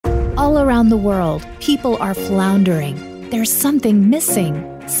All around the world, people are floundering. There's something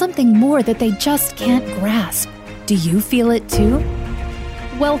missing, something more that they just can't grasp. Do you feel it too?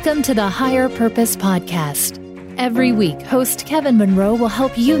 Welcome to the Higher Purpose Podcast. Every week, host Kevin Monroe will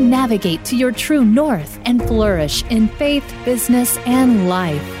help you navigate to your true north and flourish in faith, business, and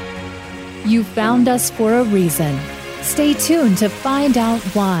life. You found us for a reason. Stay tuned to find out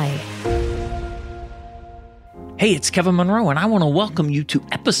why. Hey, it's Kevin Monroe, and I want to welcome you to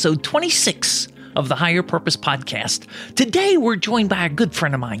episode 26 of the Higher Purpose Podcast. Today, we're joined by a good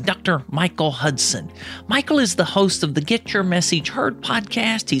friend of mine, Dr. Michael Hudson. Michael is the host of the Get Your Message Heard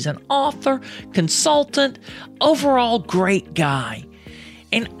podcast. He's an author, consultant, overall great guy.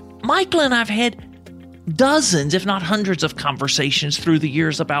 And Michael and I've had dozens, if not hundreds of conversations through the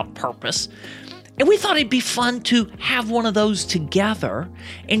years about purpose. And we thought it'd be fun to have one of those together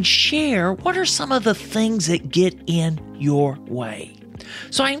and share what are some of the things that get in your way.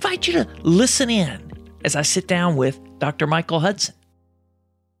 So I invite you to listen in as I sit down with Dr. Michael Hudson.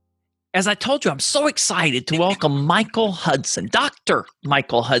 As I told you, I'm so excited to welcome Michael Hudson, Dr.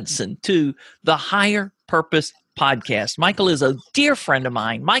 Michael Hudson, to the Higher Purpose Podcast. Michael is a dear friend of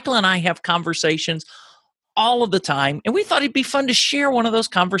mine. Michael and I have conversations all of the time, and we thought it'd be fun to share one of those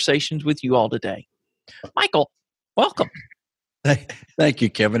conversations with you all today. Michael, welcome. Thank you,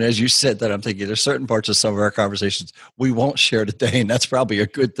 Kevin. As you said that, I'm thinking there's certain parts of some of our conversations we won't share today, and that's probably a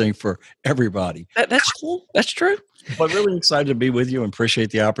good thing for everybody. That's cool. That's true. But really excited to be with you and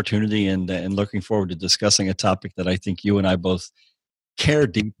appreciate the opportunity and looking forward to discussing a topic that I think you and I both care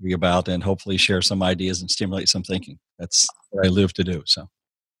deeply about and hopefully share some ideas and stimulate some thinking. That's what I live to do. So.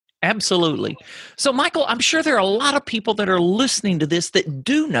 Absolutely. So, Michael, I'm sure there are a lot of people that are listening to this that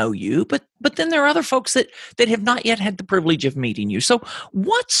do know you, but then there are other folks that have not yet had the privilege of meeting you. So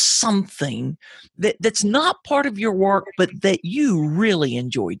what's something that's not part of your work, but that you really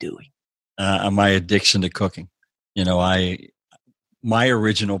enjoy doing? My addiction to cooking. You know, my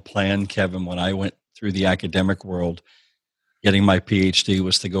original plan, Kevin, when I went through the academic world, getting my PhD,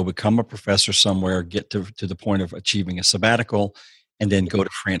 was to go become a professor somewhere, get to the point of achieving a sabbatical, and then go to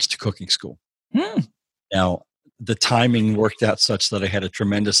France to cooking school. Now, the timing worked out such that I had a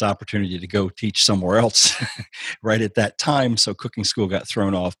tremendous opportunity to go teach somewhere else right at that time. So cooking school got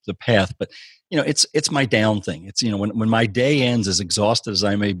thrown off the path. But, you know, it's my down thing. It's, you know, when my day ends, as exhausted as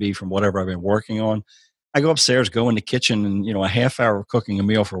I may be from whatever I've been working on, I go upstairs, go in the kitchen, and, you know, a half hour of cooking a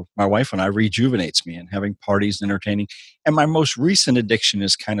meal for my wife and I rejuvenates me, and having parties and entertaining. And my most recent addiction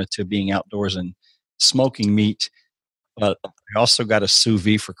is kind of to being outdoors and smoking meat. But I also got a sous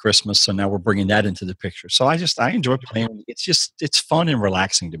vide for Christmas, so now we're bringing that into the picture. So I enjoy playing. It's fun and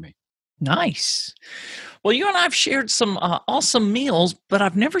relaxing to me. Nice. Well, you and I have shared some awesome meals, but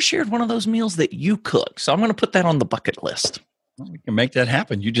I've never shared one of those meals that you cook. So I'm going to put that on the bucket list. Well, we can make that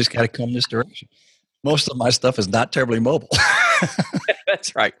happen. You just got to come this direction. Most of my stuff is not terribly mobile.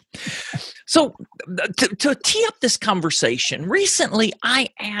 That's right. So to tee up this conversation, recently I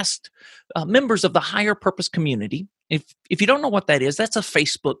asked members of the Higher Purpose community. If you don't know what that is, that's a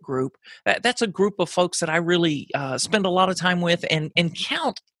Facebook group. That's a group of folks that I really spend a lot of time with and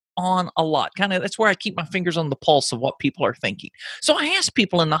count on a lot. Kind of that's where I keep my fingers on the pulse of what people are thinking. So I asked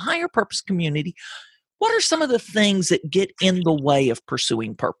people in the Higher Purpose community, what are some of the things that get in the way of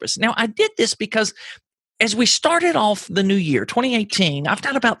pursuing purpose? Now, I did this because as we started off the new year, 2018, I've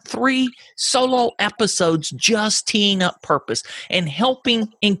done about 3 solo episodes just teeing up purpose and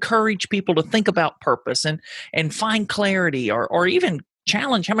helping encourage people to think about purpose and find clarity or even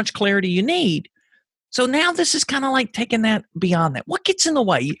challenge how much clarity you need. So now this is kind of like taking that beyond that. What gets in the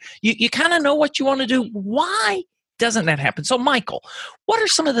way? You kind of know what you want to do. Why doesn't that happen? So, Michael, what are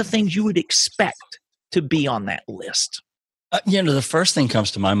some of the things you would expect to be on that list? The first thing comes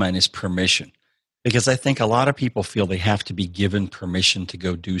to my mind is permission. Because I think a lot of people feel they have to be given permission to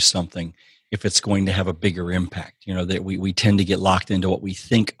go do something if it's going to have a bigger impact. You know, that we tend to get locked into what we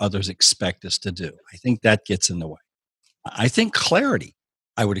think others expect us to do. I think that gets in the way. I think clarity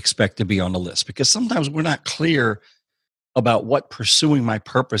I would expect to be on the list, because sometimes we're not clear about what pursuing my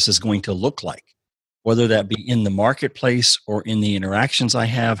purpose is going to look like, whether that be in the marketplace or in the interactions I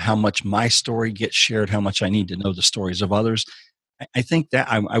have, how much my story gets shared, how much I need to know the stories of others. I think that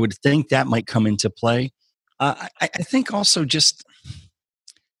I would think that might come into play. I think also just,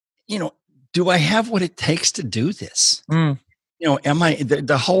 you know, do I have what it takes to do this? You know, am I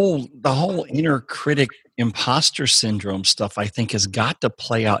the whole inner critic imposter syndrome stuff? I think has got to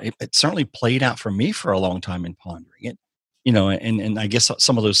play out. It certainly played out for me for a long time in pondering it. You know, and I guess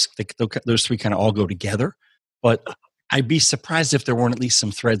some of those 3 kind of all go together. But I'd be surprised if there weren't at least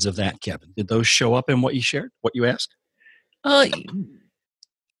some threads of that, Kevin. Did those show up in what you shared? What you asked?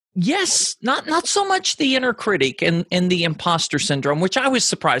 Yes, not so much the inner critic and the imposter syndrome, which I was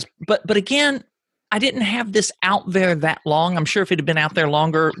surprised. But again, I didn't have this out there that long. I'm sure if it had been out there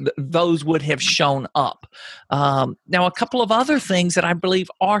longer, those would have shown up. Now, a couple of other things that I believe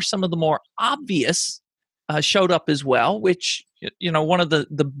are some of the more obvious showed up as well, which, one of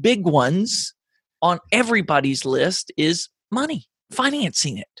the big ones on everybody's list is money,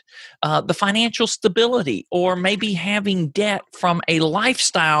 financing it, the financial stability, or maybe having debt from a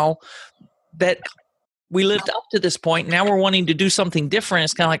lifestyle that we lived up to this point. Now we're wanting to do something different.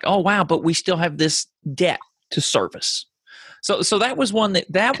 It's kind of like, oh, wow, but we still have this debt to service. So that was one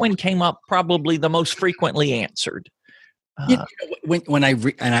that one came up probably the most frequently answered. When I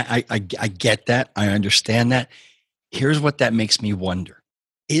get that, I understand that. Here's what that makes me wonder.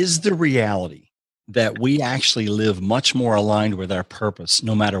 Is the reality that we actually live much more aligned with our purpose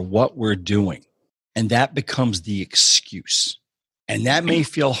no matter what we're doing, and that becomes the excuse? And that may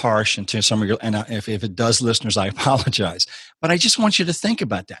feel harsh to some of your, and if it does, listeners, I apologize. But I just want you to think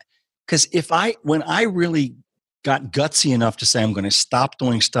about that. Because when I really got gutsy enough to say I'm going to stop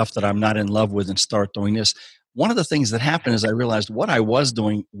doing stuff that I'm not in love with and start doing this, one of the things that happened is I realized what I was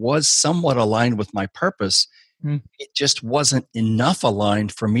doing was somewhat aligned with my purpose. It just wasn't enough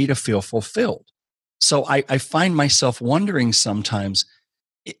aligned for me to feel fulfilled. So I find myself wondering sometimes,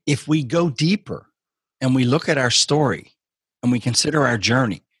 if we go deeper and we look at our story and we consider our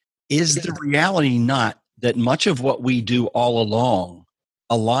journey, is the reality not that much of what we do all along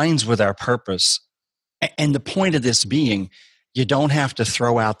aligns with our purpose? And the point of this being, you don't have to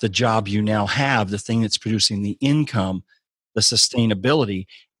throw out the job you now have, the thing that's producing the income, the sustainability,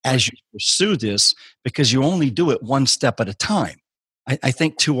 as you pursue this, because you only do it one step at a time. I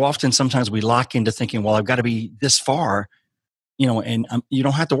think too often, sometimes we lock into thinking, well, I've got to be this far, and you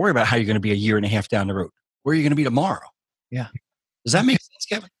don't have to worry about how you're going to be a year and a half down the road. Where are you going to be tomorrow? Yeah. Does that make sense,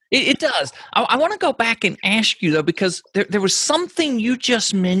 Kevin? It does. I want to go back and ask you, though, because there was something you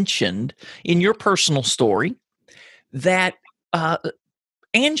just mentioned in your personal story that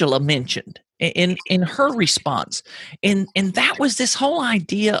Angela mentioned in her response. And that was this whole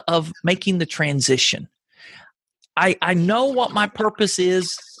idea of making the transition. I know what my purpose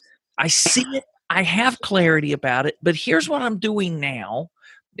is. I see it. I have clarity about it. But here's what I'm doing now.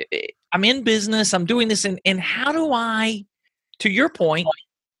 I'm in business. I'm doing this. And how do I, to your point,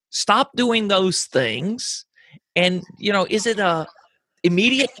 stop doing those things? And, is it a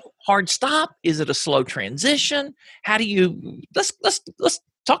immediate hard stop? Is it a slow transition? How do you, let's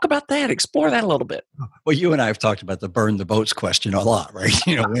talk about that. Explore that a little bit. Well, you and I have talked about the burn the boats question a lot, right?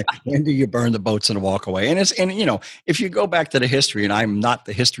 When do you burn the boats and walk away? And if you go back to the history, and I'm not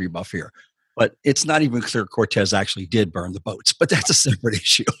the history buff here, but it's not even clear Cortez actually did burn the boats, but that's a separate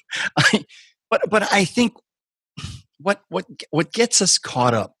issue. But I think what gets us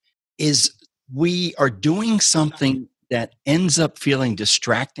caught up is we are doing something that ends up feeling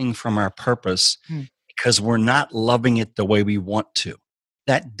distracting from our purpose because we're not loving it the way we want to.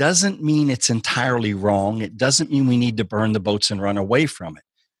 That doesn't mean it's entirely wrong. It doesn't mean we need to burn the boats and run away from it.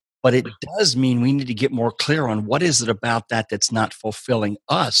 But it does mean we need to get more clear on what is it about that that's not fulfilling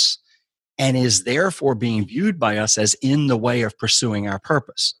us and is therefore being viewed by us as in the way of pursuing our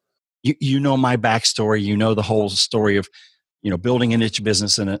purpose. You know my backstory. You know the whole story of building a niche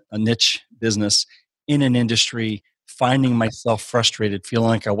business in a niche business in an industry, finding myself frustrated, feeling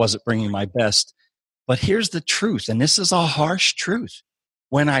like I wasn't bringing my best. But here's the truth, and this is a harsh truth.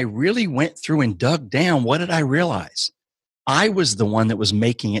 When I really went through and dug down, what did I realize? I was the one that was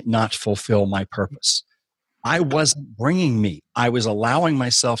making it not fulfill my purpose. I wasn't bringing me. I was allowing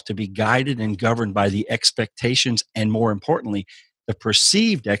myself to be guided and governed by the expectations and, more importantly, the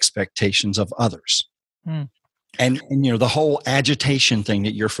perceived expectations of others. And the whole agitation thing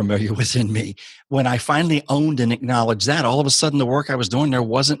that you're familiar with in me, when I finally owned and acknowledged that, all of a sudden the work I was doing there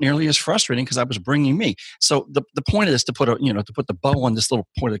wasn't nearly as frustrating because I was bringing me. So the point of this, to put the bow on this little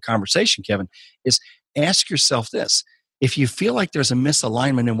point of the conversation, Kevin, is ask yourself this. If you feel like there's a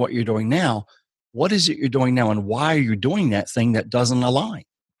misalignment in what you're doing now, what is it you're doing now, and why are you doing that thing that doesn't align?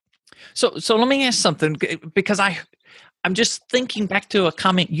 So let me ask something, because I'm just thinking back to a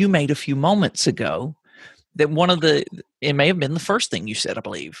comment you made a few moments ago. That it may have been the first thing you said, I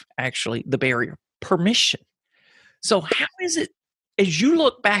believe, actually, the barrier, permission. So how is it, as you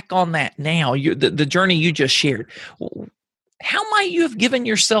look back on that now, the journey you just shared, how might you have given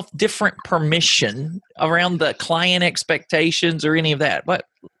yourself different permission around the client expectations or any of that? Well,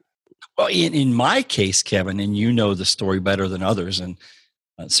 in my case, Kevin, and you know the story better than others, and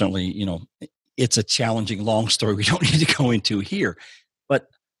certainly, it's a challenging, long story we don't need to go into here, but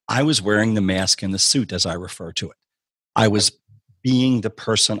I was wearing the mask and the suit, as I refer to it. I was being the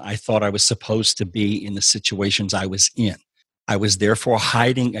person I thought I was supposed to be in the situations I was in. I was therefore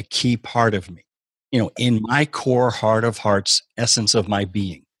hiding a key part of me. In my core heart of hearts, essence of my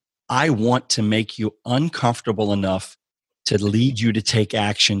being, I want to make you uncomfortable enough to lead you to take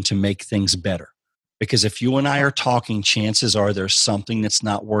action to make things better. Because if you and I are talking, chances are there's something that's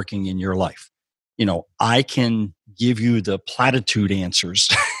not working in your life. I can give you the platitude answers,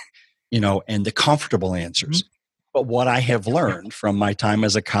 and the comfortable answers. But what I have learned from my time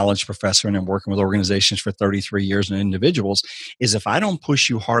as a college professor and working with organizations for 33 years and individuals is if I don't push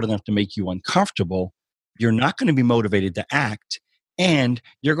you hard enough to make you uncomfortable, you're not going to be motivated to act. And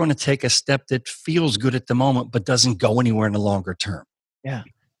you're going to take a step that feels good at the moment, but doesn't go anywhere in the longer term. Yeah.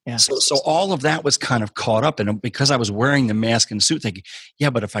 Yeah. So all of that was kind of caught up. And because I was wearing the mask and suit, thinking, yeah,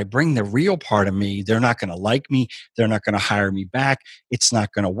 but if I bring the real part of me, they're not going to like me. They're not going to hire me back. It's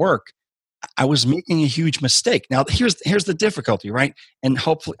not going to work. I was making a huge mistake. Now, here's the difficulty, right? And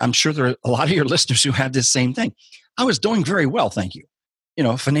hopefully, I'm sure there are a lot of your listeners who have this same thing. I was doing very well, thank you.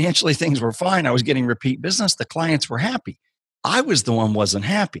 Financially, things were fine. I was getting repeat business. The clients were happy. I was the one wasn't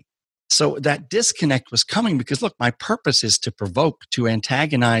happy. So that disconnect was coming because, look, my purpose is to provoke, to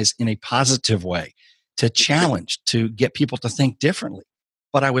antagonize in a positive way, to challenge, to get people to think differently.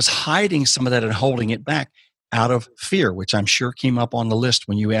 But I was hiding some of that and holding it back out of fear, which I'm sure came up on the list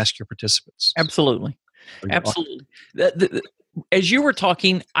when you asked your participants. Absolutely. Absolutely. As you were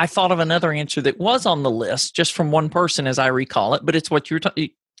talking, I thought of another answer that was on the list just from one person as I recall it, but it's what you're talking,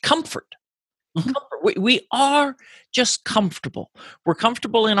 comfort. Mm-hmm. We are just comfortable. We're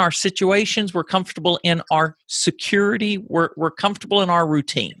comfortable in our situations. We're comfortable in our security. We're comfortable in our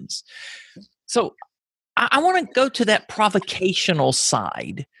routines. So I want to go to that provocational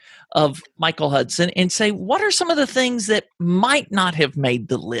side of Michael Hudson and say, what are some of the things that might not have made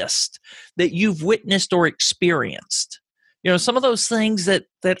the list that you've witnessed or experienced? Some of those things that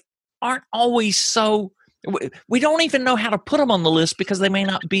aren't always so, we don't even know how to put them on the list because they may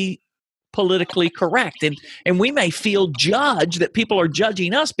not be politically correct. And we may feel judged that people are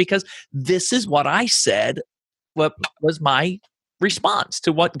judging us because this is what I said, what was my response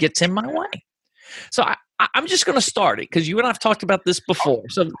to what gets in my way. So I'm just going to start it because you and I have talked about this before.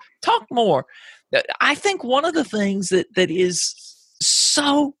 So talk more. I think one of the things that is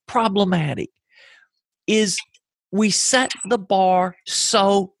so problematic is we set the bar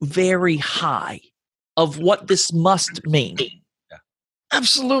so very high of what this must mean.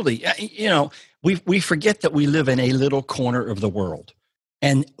 Absolutely. We forget that we live in a little corner of the world.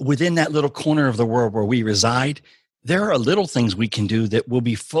 And within that little corner of the world where we reside, there are little things we can do that will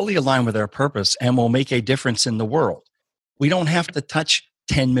be fully aligned with our purpose and will make a difference in the world. We don't have to touch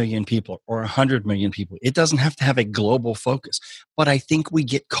 10 million people or 100 million people. It doesn't have to have a global focus. But I think we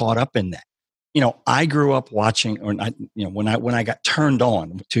get caught up in that. I grew up watching, when I got turned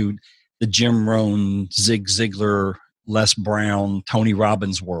on to the Jim Rohn, Zig Ziglar, Les Brown, Tony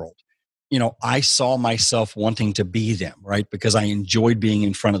Robbins world, I saw myself wanting to be them, right? Because I enjoyed being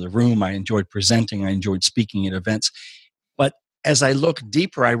in front of the room. I enjoyed presenting. I enjoyed speaking at events. But as I looked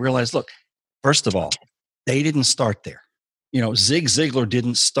deeper, I realized, look, first of all, they didn't start there. Zig Ziglar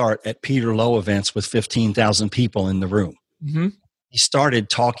didn't start at Peter Lowe events with 15,000 people in the room. Mm-hmm. He started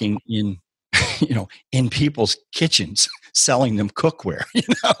talking in people's kitchens, selling them cookware,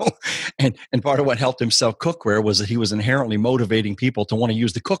 and part of what helped him sell cookware was that he was inherently motivating people to want to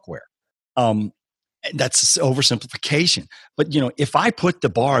use the cookware. That's oversimplification. But, if I put the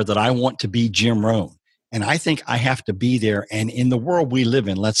bar that I want to be Jim Rohn, and I think I have to be there, and in the world we live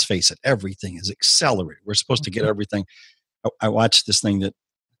in, let's face it, everything is accelerated. We're supposed to get everything. I watched this thing that,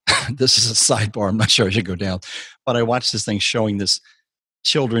 this is a sidebar, I'm not sure I should go down, but I watched this thing showing this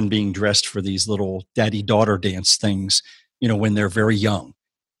children being dressed for these little daddy-daughter dance things, when they're very young.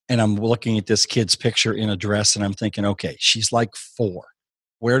 And I'm looking at this kid's picture in a dress, and I'm thinking, okay, she's like 4.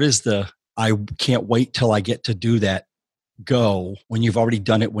 Where does the I can't wait till I get to do that go when you've already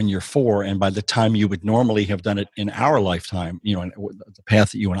done it when you're 4? And by the time you would normally have done it in our lifetime, in the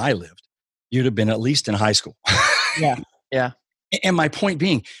path that you and I lived, you'd have been at least in high school. Yeah. Yeah. And my point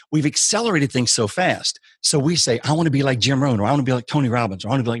being, we've accelerated things so fast. So we say, I want to be like Jim Rohn, or I want to be like Tony Robbins, or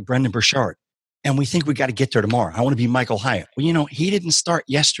I want to be like Brendan Burchard. And we think we got to get there tomorrow. I want to be Michael Hyatt. Well, he didn't start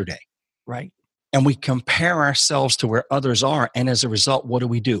yesterday. Right. And we compare ourselves to where others are. And as a result, what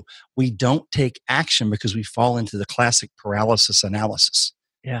do? We don't take action because we fall into the classic paralysis analysis.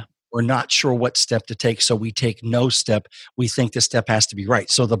 Yeah. We're not sure what step to take. So we take no step. We think the step has to be right.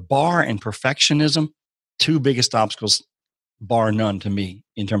 So the bar and perfectionism, 2 biggest obstacles, bar none to me,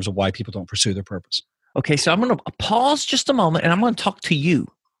 in terms of why people don't pursue their purpose. Okay. So I'm going to pause just a moment and I'm going to talk to you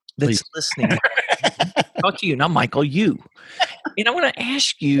that's listening. talk to you, not Michael, you. And I want to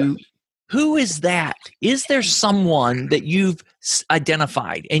ask you, who is that? Is there someone that you've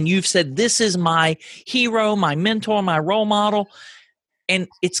identified and you've said, this is my hero, my mentor, my role model, and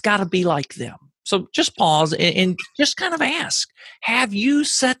it's got to be like them? So just pause and just kind of ask, have you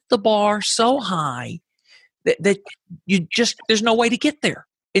set the bar so high that you just, there's no way to get there?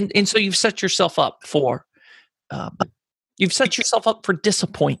 And so you've set yourself up for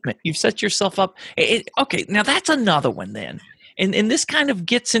disappointment. You've set yourself up. Okay, now that's another one then. And this kind of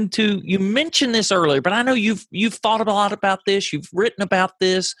gets into, you mentioned this earlier, but I know you've thought a lot about this. You've written about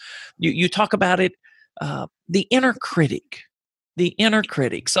this. You talk about it, the inner critic. The inner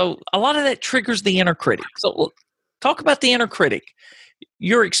critic. So a lot of that triggers the inner critic. So talk about the inner critic,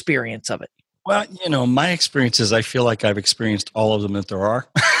 your experience of it. Well, my experience is I feel like I've experienced all of them that there are.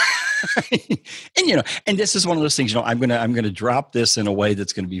 And this is one of those things, I'm going to drop this in a way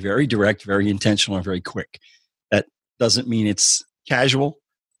that's going to be very direct, very intentional, and very quick. That doesn't mean it's casual,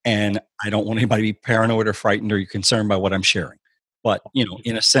 and I don't want anybody to be paranoid or frightened or concerned by what I'm sharing. But,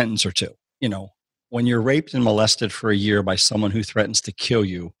 in a sentence or two, when you're raped and molested for a year by someone who threatens to kill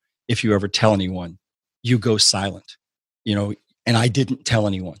you if you ever tell anyone, you go silent, and I didn't tell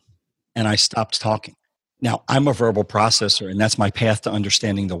anyone, and I stopped talking. Now, I'm a verbal processor, and that's my path to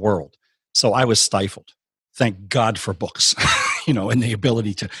understanding the world. So I was stifled. Thank God for books, and the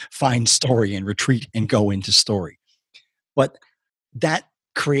ability to find story and retreat and go into story. But that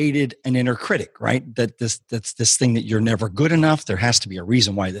created an inner critic, right? That's this thing that you're never good enough. There has to be a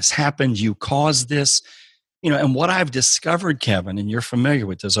reason why this happened. You caused this, and what I've discovered, Kevin, and you're familiar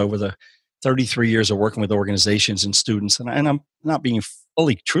with this over the 33 years of working with organizations and students, and I'm not being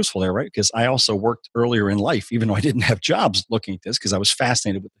fully truthful there, right? Because I also worked earlier in life, even though I didn't have jobs looking at this, because I was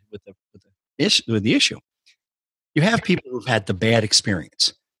fascinated with the issue. You have people who've had the bad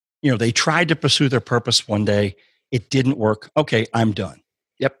experience. They tried to pursue their purpose one day. It didn't work. Okay, I'm done.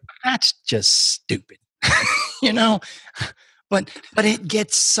 Yep. That's just stupid, but it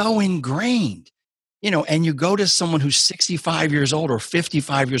gets so ingrained, and you go to someone who's 65 years old or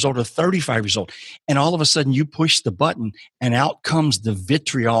 55 years old or 35 years old, and all of a sudden you push the button and out comes the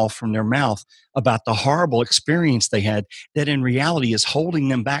vitriol from their mouth about the horrible experience they had that in reality is holding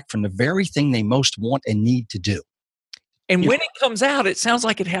them back from the very thing they most want and need to do. And when it comes out, it sounds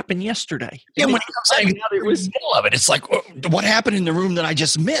like it happened yesterday. Yeah, when it comes out, it was middle of it. It's like, what happened in the room that I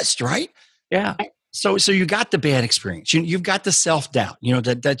just missed, right? Yeah. So you got the bad experience. You've got the self-doubt,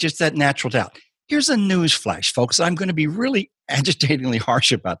 that just that natural doubt. Here's a news flash, folks. I'm going to be really agitatingly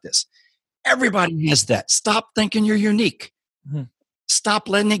harsh about this. Everybody has that. Stop thinking you're unique. Mm-hmm. Stop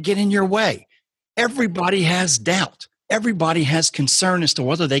letting it get in your way. Everybody has doubt. Everybody has concern as to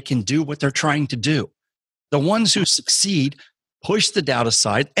whether they can do what they're trying to do. The ones who succeed push the doubt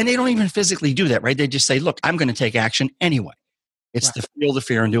aside, and they don't even physically do that, right? They just say, look, I'm going to take action anyway. It's right. To feel the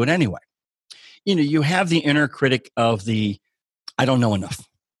fear and do it anyway. You have the inner critic of I don't know enough.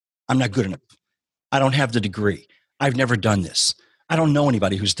 I'm not good enough. I don't have the degree. I've never done this. I don't know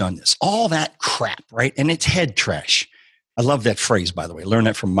anybody who's done this. All that crap, right? And it's head trash. I love that phrase, by the way. Learn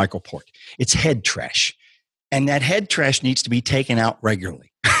that from Michael Port. It's head trash. And that head trash needs to be taken out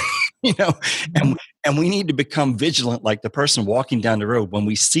regularly. And we need to become vigilant like the person walking down the road. When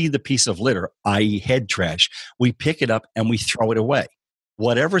we see the piece of litter, i.e. head trash, we pick it up and we throw it away.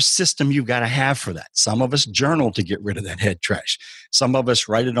 Whatever system you've got to have for that. Some of us journal to get rid of that head trash. Some of us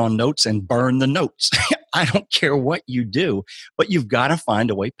write it on notes and burn the notes. I don't care what you do, but you've got to find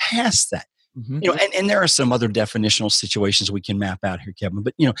a way past that. Mm-hmm. And there are some other definitional situations we can map out here, Kevin.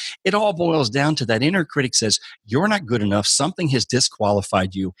 But, it all boils down to that inner critic says, you're not good enough. Something has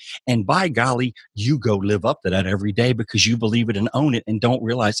disqualified you. And by golly, you go live up to that every day because you believe it and own it and don't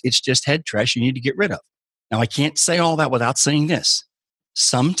realize it's just head trash you need to get rid of. Now, I can't say all that without saying this.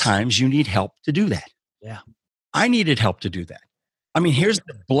 Sometimes you need help to do that. Yeah. I needed help to do that. I mean, here's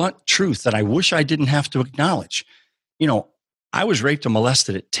the blunt truth that I wish I didn't have to acknowledge. I was raped and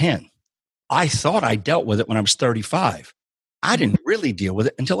molested at 10. I thought I dealt with it when I was 35. I didn't really deal with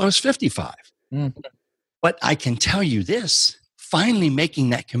it until I was 55. Mm. But I can tell you this, finally making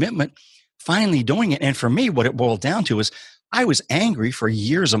that commitment, finally doing it. And for me, what it boiled down to is I was angry for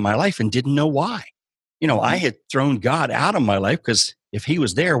years of my life and didn't know why. I had thrown God out of my life because if he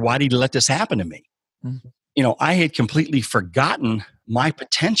was there, why did he let this happen to me? Mm. I had completely forgotten my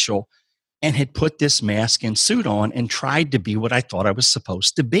potential and had put this mask and suit on and tried to be what I thought I was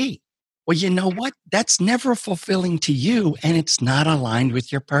supposed to be. Well, you know what? That's never fulfilling to you, and it's not aligned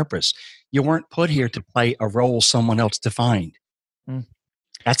with your purpose. You weren't put here to play a role someone else defined. Mm.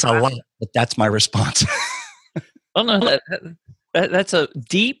 That's a lot, but that's my response. Oh, no, that's a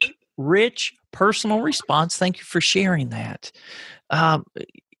deep, rich, personal response. Thank you for sharing that. Um,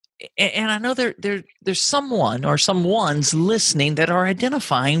 and I know there's someone or someone's listening that are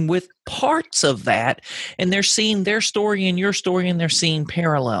identifying with parts of that, and they're seeing their story and your story, and they're seeing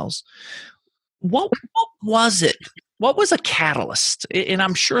parallels. What was it? What was a catalyst? And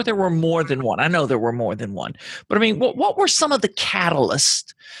I'm sure there were more than one. I know there were more than one. But I mean, what were some of the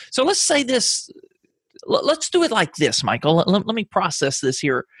catalysts? So let's say this. Let's do it like this, Michael. Let me process this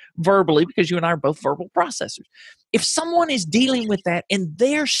here verbally, because you and I are both verbal processors. If someone is dealing with that and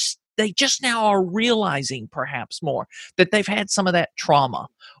they just now are realizing perhaps more that they've had some of that trauma,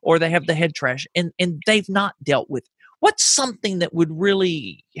 or they have the head trash, and they've not dealt with, what's something that would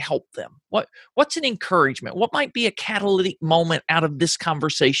really help them? What's an encouragement? What might be a catalytic moment out of this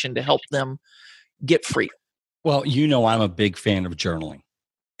conversation to help them get free? Well, I'm a big fan of journaling.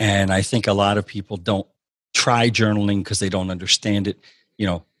 And I think a lot of people don't try journaling because they don't understand it.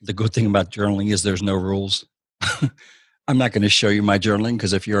 The good thing about journaling is there's no rules. I'm not going to show you my journaling,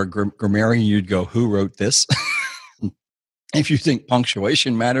 because if you're a grammarian, you'd go, who wrote this? If you think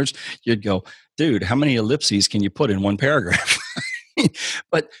punctuation matters, you'd go, dude, how many ellipses can you put in one paragraph?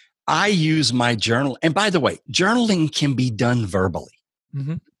 But I use my journal. And by the way, journaling can be done verbally.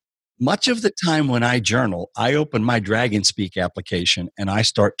 Mm-hmm. Much of the time when I journal, I open my Dragon Speak application and I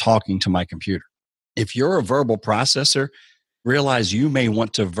start talking to my computer. If you're a verbal processor, realize you may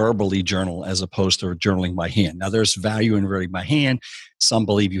want to verbally journal as opposed to journaling by hand. Now, there's value in writing by hand. Some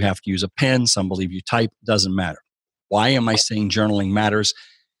believe you have to use a pen. Some believe you type. Doesn't matter. Why am I saying journaling matters?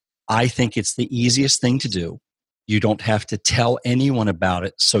 I think it's the easiest thing to do. You don't have to tell anyone about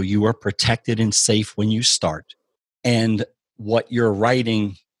it, so you are protected and safe when you start. And what you're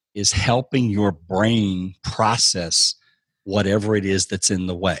writing is helping your brain process whatever it is that's in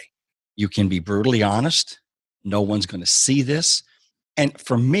the way. You can be brutally honest. No one's going to see this. And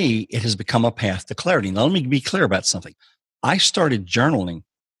for me, it has become a path to clarity. Now, let me be clear about something. I started journaling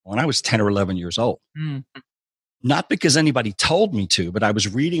when I was 10 or 11 years old. Not because anybody told me to, but I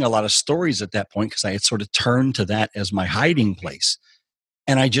was reading a lot of stories at that point because I had sort of turned to that as my hiding place.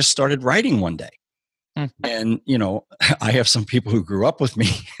 And I just started writing one day. And, I have some people who grew up with me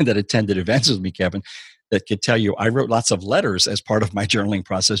that attended events with me, Kevin, that could tell you I wrote lots of letters as part of my journaling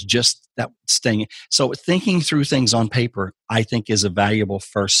process, just that staying. So thinking through things on paper, I think, is a valuable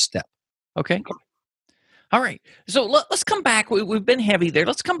first step. Okay. All right. So let's come back. We've been heavy there.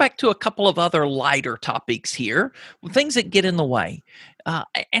 Let's come back to a couple of other lighter topics here, things that get in the way.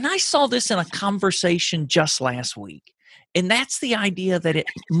 And I saw this in a conversation just last week. And that's the idea that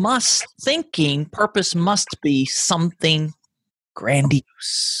purpose must be something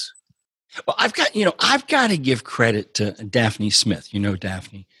grandiose. Well, I've got to give credit to Daphne Smith.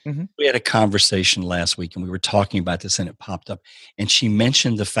 Daphne. Mm-hmm. We had a conversation last week and we were talking about this and it popped up. And she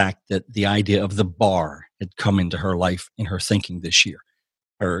mentioned the fact that the idea of the bar had come into her life, in her thinking this year.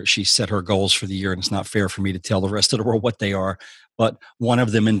 She set her goals for the year, and it's not fair for me to tell the rest of the world what they are, but one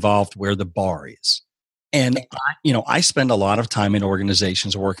of them involved where the bar is. And, I spend a lot of time in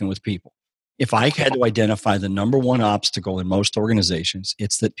organizations working with people. If I had to identify the number one obstacle in most organizations,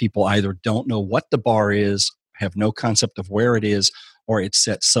 it's that people either don't know what the bar is, have no concept of where it is, or it's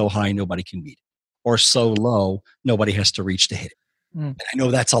set so high nobody can beat it, or so low nobody has to reach to hit it. And I know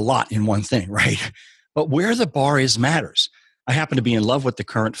that's a lot in one thing, right? But where the bar is matters. I happen to be in love with the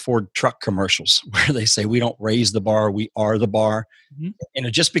current Ford truck commercials where they say, we don't raise the bar, we are the bar. Mm-hmm.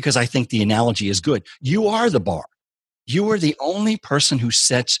 Just because I think the analogy is good, you are the bar. You are the only person who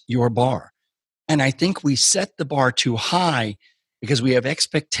sets your bar. And I think we set the bar too high because we have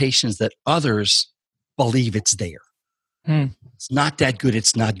expectations that others believe it's there. It's not that good.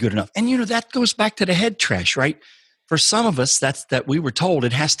 It's not good enough. And, that goes back to the head trash, right? For some of us, that's that we were told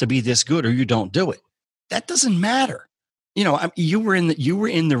it has to be this good or you don't do it. That doesn't matter. You were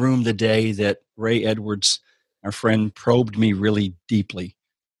in the room the day that Ray Edwards, our friend, probed me really deeply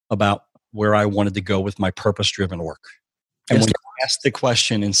about where I wanted to go with my purpose-driven work. And when he asked the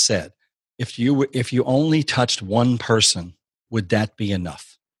question and said, if you only touched one person, would that be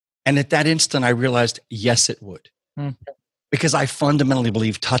enough? And at that instant, I realized, yes, it would. Because I fundamentally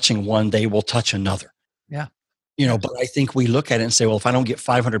believe touching one, they will touch another. Yeah. But I think we look at it and say, well, if I don't get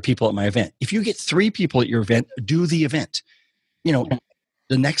 500 people at my event, if you get 3 people at your event, do the event. The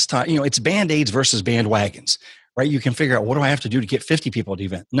next time, it's Band-Aids versus bandwagons, right? You can figure out, what do I have to do to get 50 people at the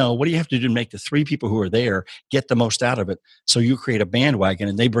event? No, what do you have to do to make the 3 people who are there get the most out of it? So you create a bandwagon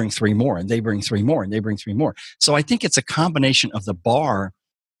and they bring 3 more and they bring 3 more and they bring 3 more. So I think it's a combination of the bar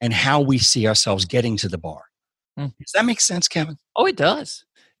and how we see ourselves getting to the bar. Does that make sense, Kevin? Oh, it does.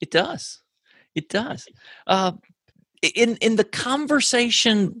 It does. It does. In the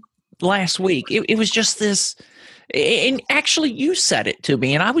conversation last week. It was just this, and actually you said it to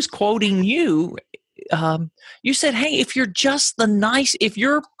me, and I was quoting you. You said, hey, if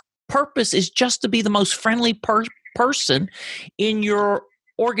your purpose is just to be the most friendly person in your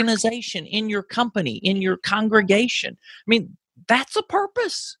organization, in your company, in your congregation, I mean, that's a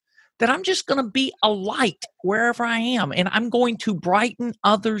purpose. That I'm just going to be a light wherever I am, and I'm going to brighten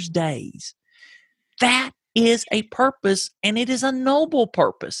others' days. That is a purpose, and it is a noble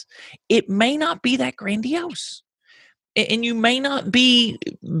purpose. It may not be that grandiose, and you may not be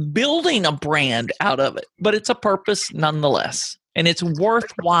building a brand out of it, but it's a purpose nonetheless, and it's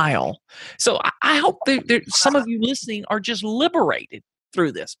worthwhile. So I hope that some of you listening are just liberated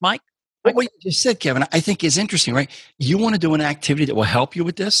through this. Mike? What you just said, Kevin, I think is interesting, right? You want to do an activity that will help you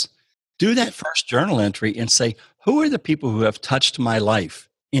with this? Do that first journal entry and say, who are the people who have touched my life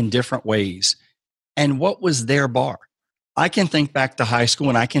in different ways? And what was their bar? I can think back to high school,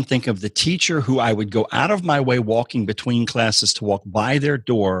 and I can think of the teacher who I would go out of my way walking between classes to walk by their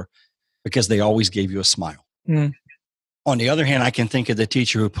door because they always gave you a smile. Mm. On the other hand, I can think of the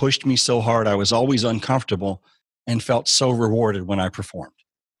teacher who pushed me so hard I was always uncomfortable and felt so rewarded when I performed.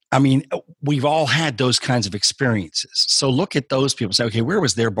 I mean, we've all had those kinds of experiences. So look at those people and say, okay, where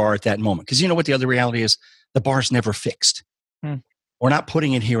was their bar at that moment? Because you know what the other reality is? The bar's never fixed. We're not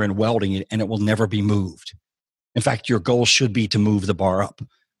putting it here and welding it, and it will never be moved. In fact, your goal should be to move the bar up.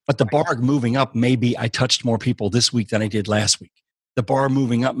 But the bar moving up may be I touched more people this week than I did last week. The bar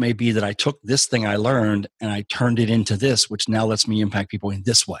moving up may be that I took this thing I learned and I turned it into this, which now lets me impact people in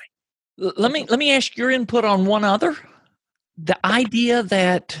this way. Let me ask your input on one other. The idea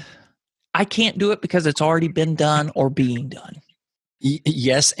that I can't do it because it's already been done or being done.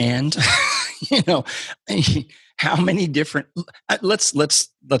 Yes, and how many different?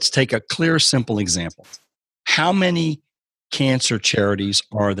 Let's take a clear, simple example. How many cancer charities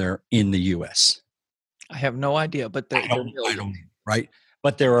are there in the U.S.? I have no idea, but I don't, right?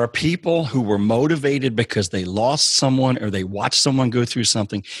 But there are people who were motivated because they lost someone or they watched someone go through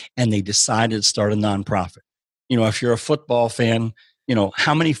something and they decided to start a nonprofit. If you're a football fan,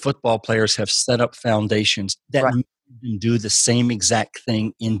 how many football players have set up foundations that do the same exact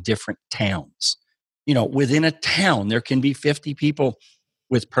thing in different towns? Within a town, there can be 50 people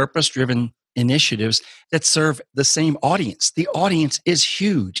with purpose-driven initiatives that serve the same audience. The audience is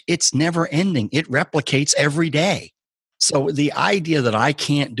huge. It's never ending. It replicates every day. So the idea that I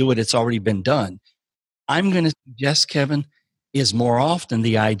can't do it, it's already been done, I'm going to suggest, Kevin, is more often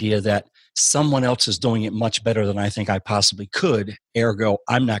the idea that someone else is doing it much better than I think I possibly could. Ergo,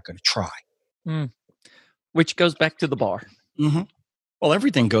 I'm not going to try. Which goes back to the bar. Mm-hmm. Well,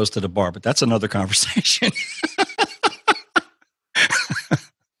 everything goes to the bar, but that's another conversation.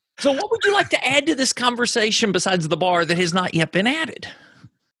 So what would you like to add to this conversation besides the bar that has not yet been added?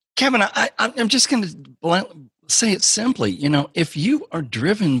 Kevin, I'm just going to say it simply. If you are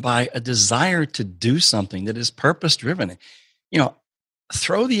driven by a desire to do something that is purpose-driven,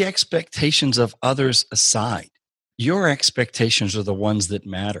 throw the expectations of others aside. Your expectations are the ones that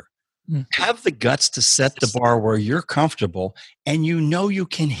matter. Have the guts to set the bar where you're comfortable and you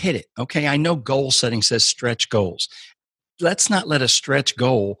can hit it. Okay, I know goal setting says stretch goals. Let's not let a stretch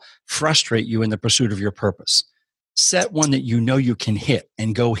goal frustrate you in the pursuit of your purpose. Set one that you can hit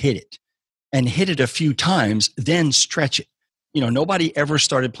and go hit it. And hit it a few times, then stretch it. Nobody ever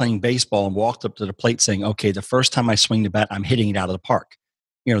started playing baseball and walked up to the plate saying, okay, the first time I swing the bat, I'm hitting it out of the park.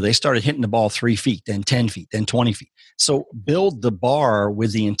 They started hitting the ball 3 feet, then 10 feet, then 20 feet. So build the bar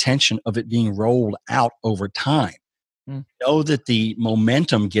with the intention of it being rolled out over time. Know that the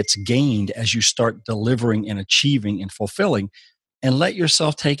momentum gets gained as you start delivering and achieving and fulfilling, and let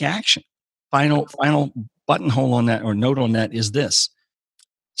yourself take action. Final buttonhole on that or note on that is this.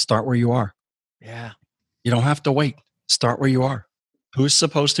 Start where you are. Yeah. You don't have to wait. Start where you are. Who's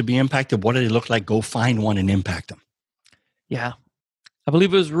supposed to be impacted? What do they look like? Go find one and impact them. Yeah. I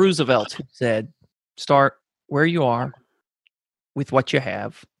believe it was Roosevelt who said, start where you are with what you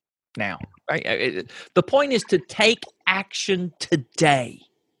have now. Right? The point is to take action today.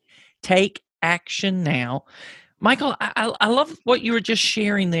 Take action now. Michael, I love what you were just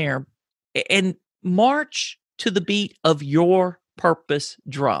sharing there. And march to the beat of your purpose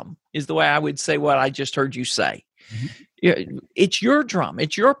drum is the way I would say what I just heard you say. Mm-hmm. It's your drum.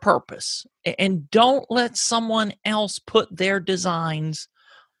 It's your purpose. And don't let someone else put their designs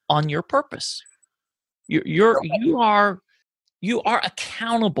on your purpose. You are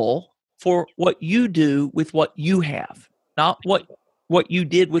accountable for what you do with what you have, not what you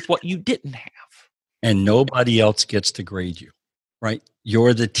did with what you didn't have. And nobody else gets to grade you, right?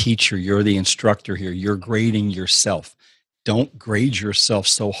 You're the teacher. You're the instructor here. You're grading yourself. don't grade yourself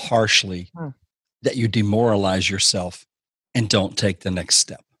so harshly that you demoralize yourself and don't take the next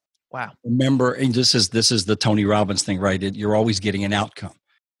step. Wow. Remember, and this is the Tony Robbins thing, right? You're always getting an outcome.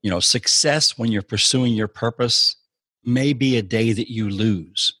 Success when you're pursuing your purpose may be a day that you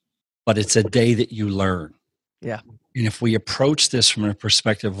lose, but it's a day that you learn. Yeah. And if we approach this from a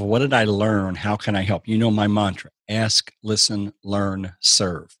perspective of what did I learn? How can I help? My mantra, ask, listen, learn,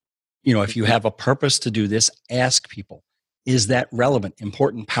 serve. If you have a purpose to do this, ask people, is that relevant,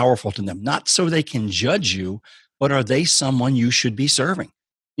 important, powerful to them? Not so they can judge you, but are they someone you should be serving?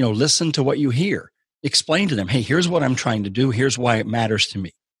 Listen to what you hear. Explain to them, hey, here's what I'm trying to do. Here's why it matters to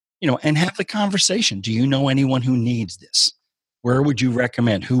me. And have the conversation. Do you know anyone who needs this? Where would you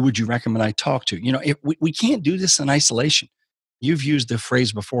recommend? Who would you recommend I talk to? If we can't do this in isolation. You've used the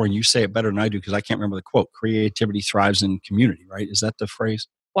phrase before, and you say it better than I do because I can't remember the quote. Creativity thrives in community, right? Is that the phrase?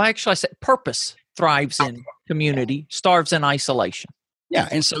 Well, actually, I said purpose thrives in community, starves in isolation. Yeah.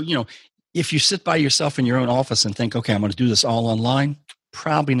 And so, if you sit by yourself in your own office and think, okay, I'm going to do this all online,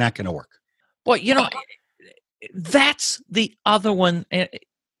 probably not going to work. Well, that's the other one.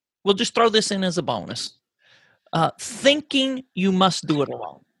 We'll just throw this in as a bonus. Thinking you must do it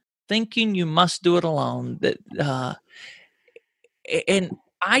alone. Thinking you must do it alone. And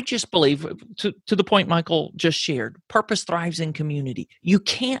I just believe, to the point Michael just shared, purpose thrives in community. You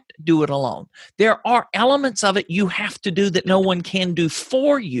can't do it alone. There are elements of it you have to do that no one can do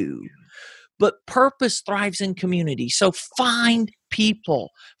for you, but purpose thrives in community. So find people,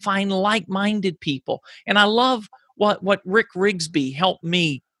 find like-minded people. And I love what Rick Rigsby helped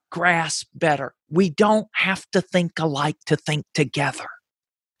me grasp better. We don't have to think alike to think together.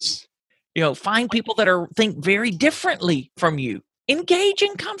 Find people that think very differently from you. Engage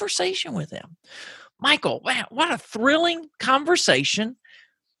in conversation with them. Michael, wow, what a thrilling conversation.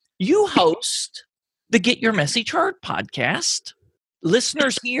 You host the Get Your Message Heard podcast.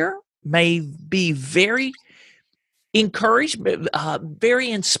 Listeners here may be very encouraged, very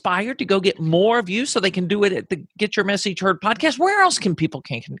inspired to go get more of you so they can do it at the Get Your Message Heard podcast. Where else can people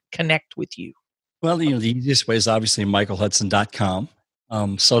connect with you? Well, the easiest way is obviously michaelhudson.com.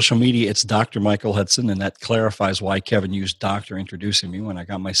 Social media, it's Dr. Michael Hudson, and that clarifies why Kevin used doctor introducing me. When I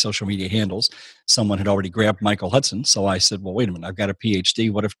got my social media handles, someone had already grabbed Michael Hudson. So I said, well, wait a minute, I've got a PhD.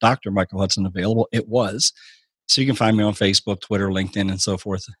 What if Dr. Michael Hudson available? It was. So you can find me on Facebook, Twitter, LinkedIn, and so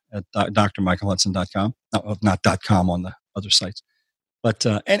forth at drmichaelhudson.com. Not .com on the other sites. But,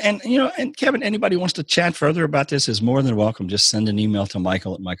 and Kevin, anybody who wants to chat further about this is more than welcome. Just send an email to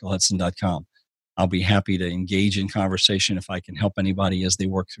Michael at michaelhudson.com. I'll be happy to engage in conversation if I can help anybody as they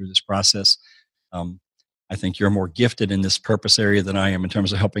work through this process. I think you're more gifted in this purpose area than I am in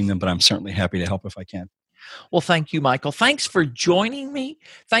terms of helping them, but I'm certainly happy to help if I can. Well, thank you, Michael. Thanks for joining me.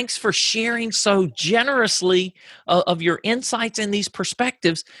 Thanks for sharing so generously of your insights and these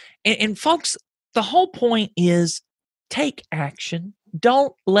perspectives. And folks, the whole point is take action.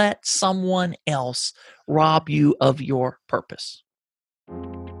 Don't let someone else rob you of your purpose.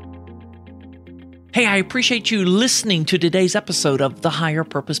 Hey, I appreciate you listening to today's episode of the Higher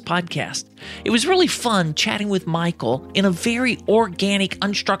Purpose Podcast. It was really fun chatting with Michael in a very organic,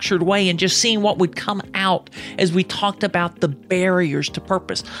 unstructured way and just seeing what would come out as we talked about the barriers to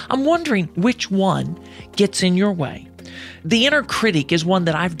purpose. I'm wondering which one gets in your way. The inner critic is one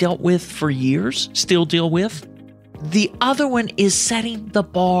that I've dealt with for years, still deal with. The other one is setting the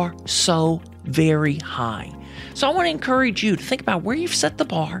bar so very high. So I want to encourage you to think about where you've set the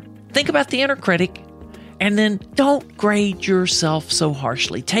bar. Think about the inner critic, and then don't grade yourself so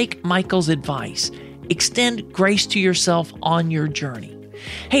harshly. Take Michael's advice. Extend grace to yourself on your journey.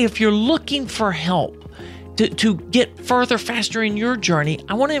 Hey, if you're looking for help to get further, faster in your journey,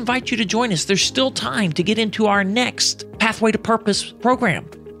 I want to invite you to join us. There's still time to get into our next Pathway to Purpose program.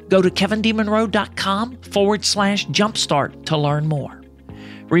 Go to KevinDemonroe.com/jumpstart to learn more.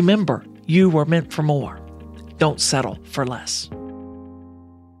 Remember, you were meant for more. Don't settle for less.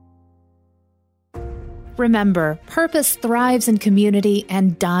 Remember, purpose thrives in community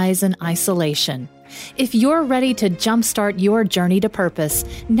and dies in isolation. If you're ready to jumpstart your journey to purpose,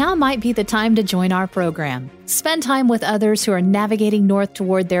 now might be the time to join our program. Spend time with others who are navigating north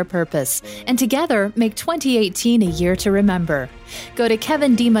toward their purpose, and together make 2018 a year to remember. Go to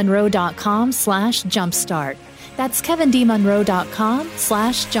KevinDemonroe.com/jumpstart. That's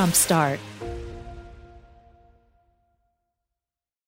KevinDemonroe.com/jumpstart.